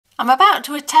I'm about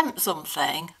to attempt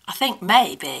something I think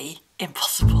may be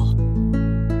impossible.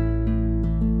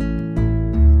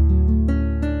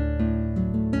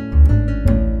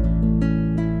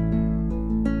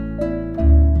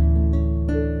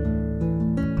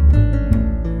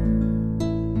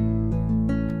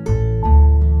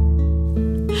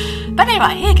 But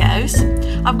anyway, here goes.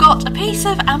 I've got a piece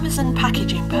of Amazon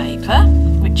packaging paper,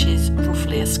 which is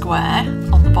roughly a square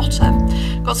on the bottom.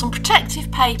 Got some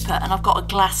protective paper and I've got a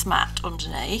glass mat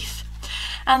underneath.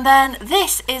 And then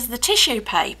this is the tissue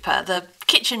paper, the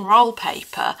kitchen roll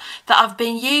paper that I've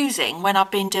been using when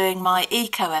I've been doing my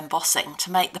eco embossing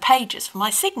to make the pages for my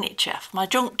signature, for my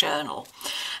junk journal.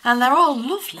 And they're all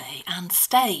lovely and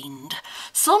stained.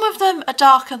 Some of them are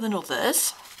darker than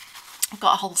others. I've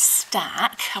got a whole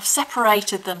stack. I've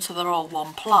separated them so they're all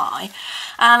one ply,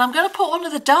 and I'm going to put one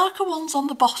of the darker ones on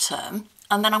the bottom,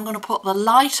 and then I'm going to put the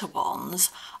lighter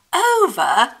ones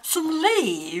over some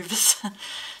leaves.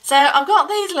 So I've got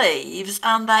these leaves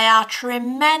and they are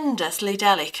tremendously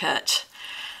delicate.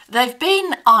 They've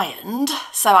been ironed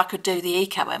so I could do the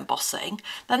eco embossing,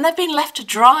 then they've been left to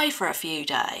dry for a few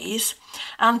days,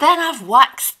 and then I've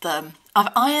waxed them.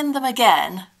 I've ironed them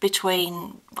again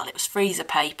between, well, it was freezer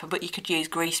paper, but you could use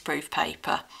greaseproof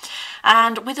paper,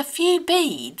 and with a few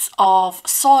beads of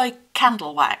soy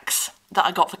candle wax that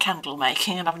I got for candle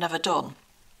making and I've never done.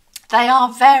 They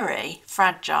are very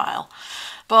fragile,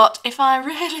 but if I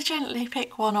really gently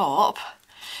pick one up,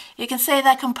 you can see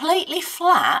they're completely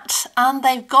flat and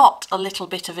they've got a little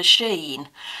bit of a sheen.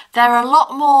 They're a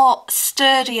lot more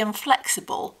sturdy and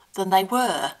flexible than they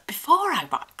were before I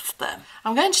waxed them.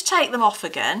 I'm going to take them off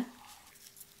again.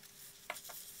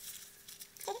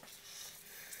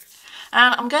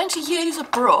 And I'm going to use a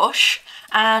brush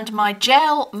and my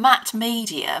gel matte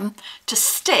medium to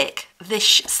stick this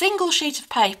single sheet of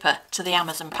paper to the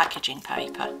Amazon packaging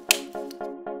paper.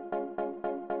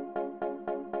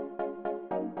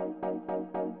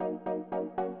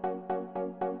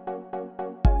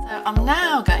 So I'm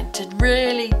now going to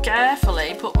really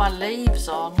carefully put my leaves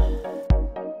on.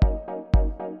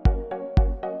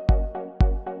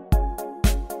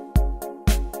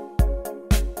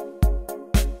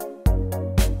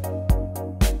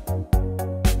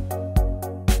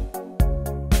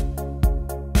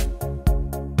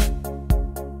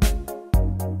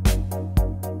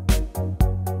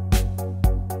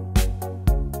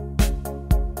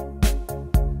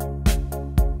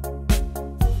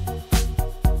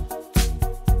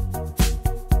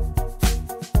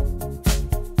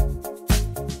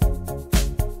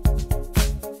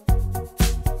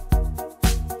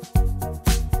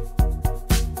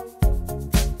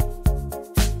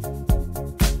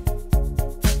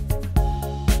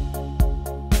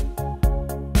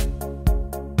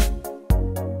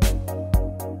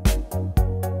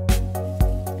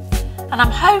 And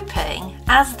I'm hoping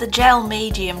as the gel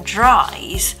medium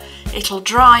dries, it'll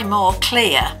dry more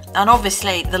clear. And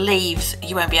obviously the leaves,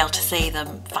 you won't be able to see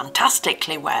them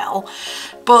fantastically well,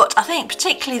 but I think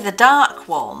particularly the dark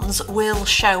ones will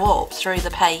show up through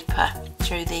the paper,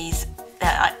 through these,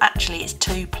 actually it's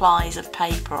 2 plies of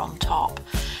paper on top,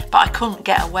 but I couldn't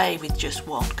get away with just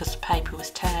one because the paper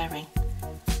was tearing.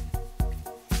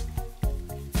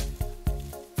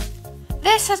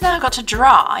 This has now got to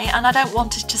dry and I don't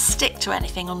want it to stick to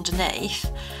anything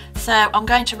underneath, so I'm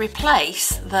going to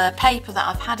replace the paper that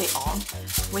I've had it on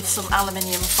with some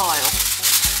aluminium foil.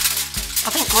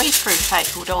 I think greaseproof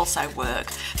paper would also work,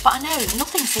 but I know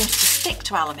nothing seems to stick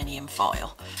to aluminium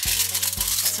foil.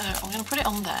 So I'm going to put it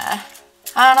on there,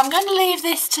 and I'm going to leave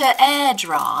this to air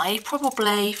dry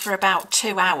probably for about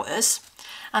 2 hours,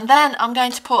 and then I'm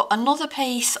going to put another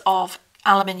piece of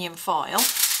aluminium foil,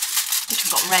 which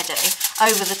I've got ready,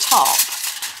 over the top,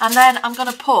 and then I'm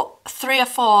going to put 3 or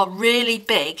 4 really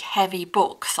big heavy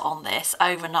books on this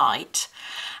overnight,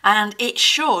 and it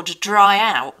should dry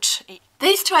out.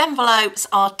 These 2 envelopes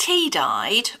are tea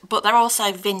dyed, but they're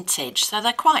also vintage, so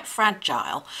they're quite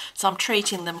fragile, so I'm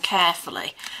treating them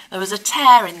carefully. There was a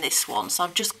tear in this one, so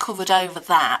I've just covered over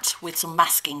that with some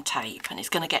masking tape, and it's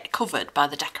going to get covered by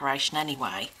the decoration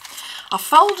anyway. I've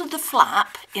folded the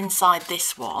flap inside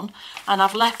this one, and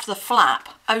I've left the flap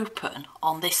open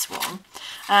on this one,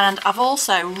 and I've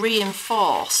also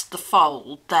reinforced the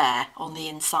fold there on the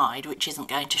inside, which isn't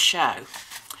going to show.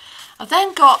 I've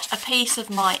then got a piece of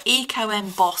my eco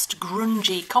embossed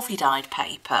grungy coffee dyed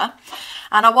paper,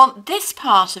 and I want this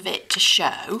part of it to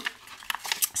show.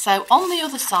 So on the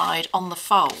other side, on the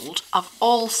fold, I've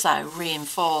also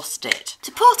reinforced it.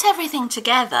 To put everything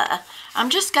together, I'm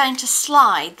just going to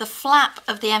slide the flap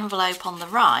of the envelope on the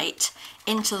right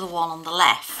into the one on the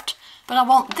left, but I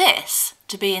want this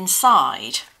to be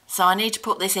inside. So I need to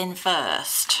put this in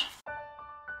first.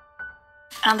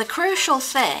 And the crucial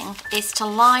thing is to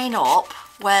line up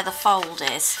where the fold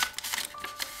is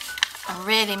and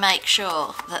really make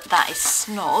sure that that is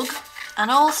snug, and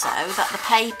also that the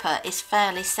paper is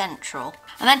fairly central.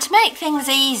 And then to make things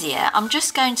easier, I'm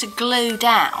just going to glue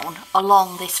down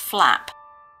along this flap.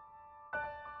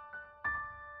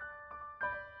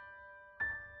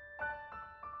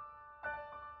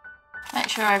 Make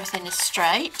sure everything is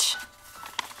straight.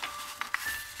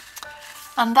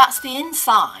 And that's the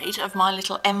inside of my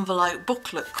little envelope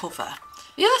booklet cover.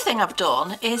 The other thing I've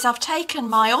done is I've taken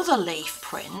my other leaf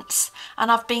prints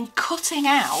and I've been cutting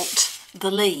out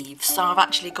the leaves, so I've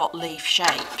actually got leaf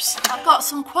shapes. I've got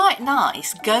some quite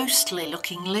nice ghostly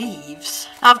looking leaves.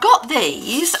 Now I've got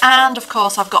these, and of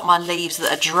course I've got my leaves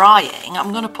that are drying.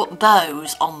 I'm going to put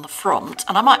those on the front,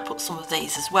 and I might put some of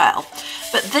these as well,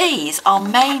 but these are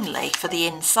mainly for the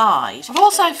inside. I've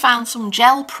also found some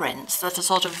gel prints that are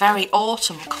sort of very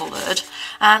autumn coloured,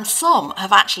 and some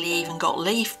have actually even got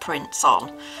leaf prints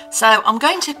on. So I'm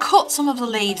going to cut some of the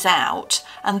leaves out,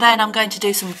 and then I'm going to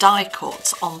do some die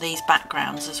cuts on these backgrounds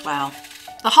as well.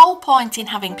 The whole point in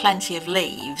having plenty of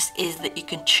leaves is that you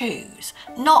can choose,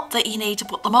 not that you need to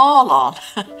put them all on.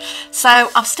 So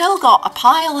I've still got a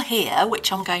pile here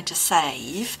which I'm going to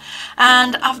save,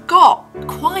 and I've got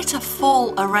quite a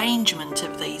full arrangement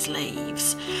of these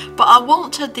leaves, but I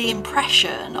wanted the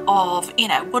impression of, you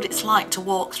know, what it's like to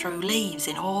walk through leaves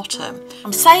in autumn.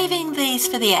 I'm saving these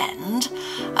for the end,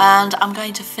 and I'm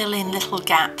going to fill in little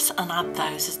gaps and add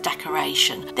those as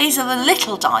decoration. These are the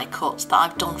little die cuts that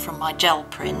I've done from my gel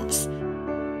prints.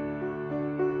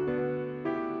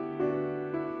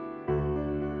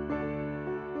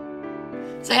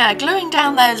 So yeah, gluing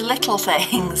down those little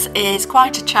things is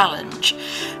quite a challenge,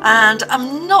 and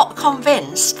I'm not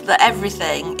convinced that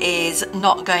everything is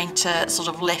not going to sort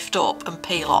of lift up and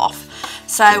peel off.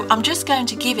 So I'm just going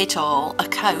to give it all a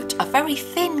coat, a very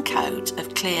thin coat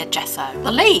of clear gesso.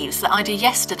 The leaves that I did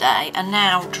yesterday are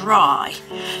now dry.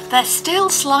 They're still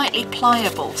slightly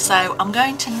pliable, so I'm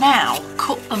going to now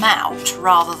cut them out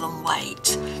rather than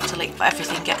wait till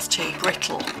everything gets too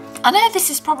brittle. I know this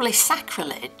is probably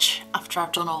sacrilege after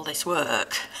I've done all this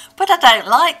work, but I don't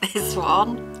like this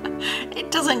one. It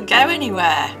doesn't go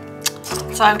anywhere.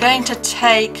 So I'm going to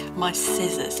take my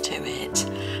scissors to it,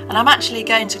 and I'm actually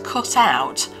going to cut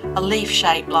out a leaf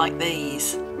shape like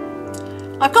these.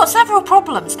 I've got several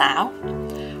problems now.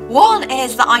 One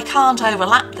is that I can't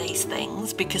overlap these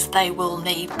things because they will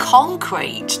need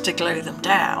concrete to glue them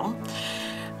down.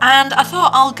 And I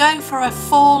thought I'll go for a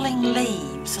falling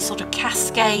leaves, a sort of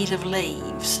cascade of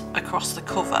leaves across the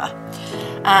cover.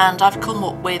 And I've come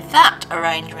up with that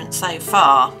arrangement so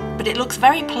far, but it looks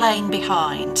very plain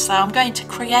behind. So I'm going to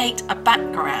create a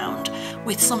background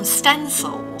with some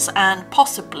stencils and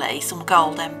possibly some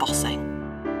gold embossing.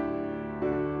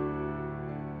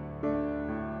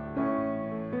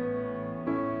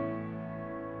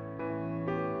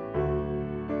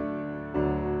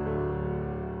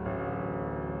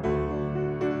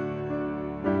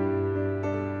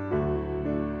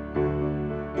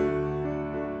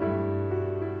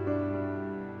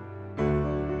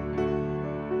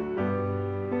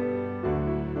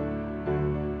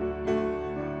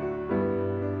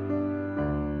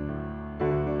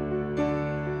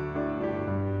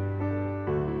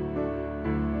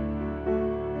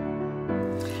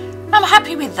 I'm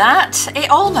happy with that. It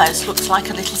almost looks like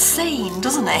a little scene,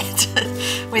 doesn't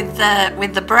it?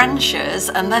 with the branches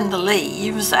and then the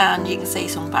leaves, and you can see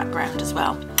some background as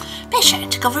well. Be a shame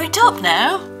to cover it up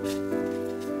now.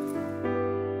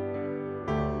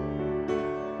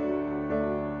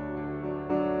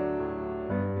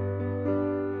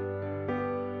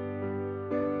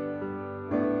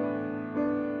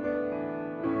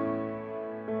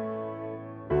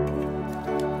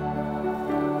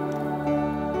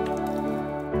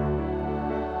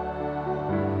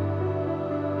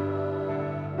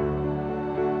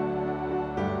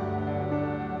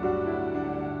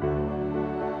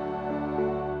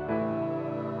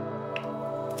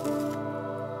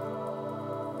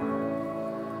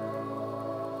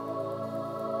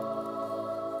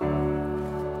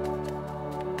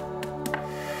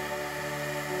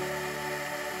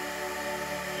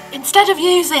 Instead of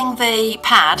using the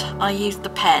pad, I used the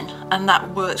pen, and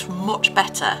that works much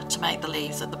better to make the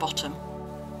leaves at the bottom.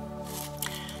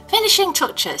 Finishing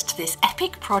touches to this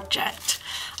epic project.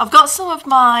 I've got some of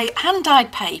my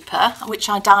hand-dyed paper, which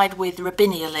I dyed with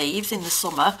robinia leaves in the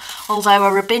summer, although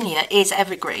a robinia is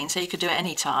evergreen, so you could do it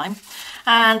any time.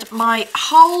 And my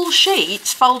whole sheet,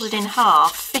 folded in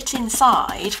half, fit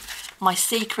inside my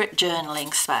secret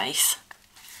journaling space.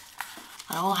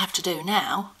 And all I have to do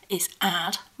now is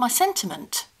add my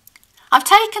sentiment. I've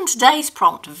taken today's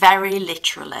prompt very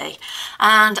literally,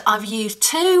 and I've used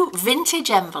 2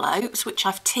 vintage envelopes which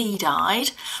I've tea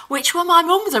dyed, which were my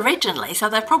mum's originally, so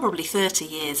they're probably 30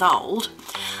 years old,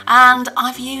 and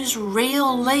I've used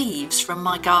real leaves from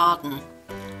my garden.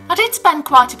 I did spend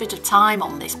quite a bit of time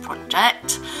on this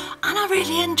project and I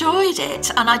really enjoyed it,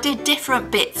 and I did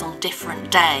different bits on different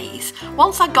days.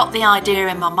 Once I got the idea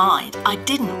in my mind, I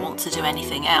didn't want to do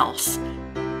anything else.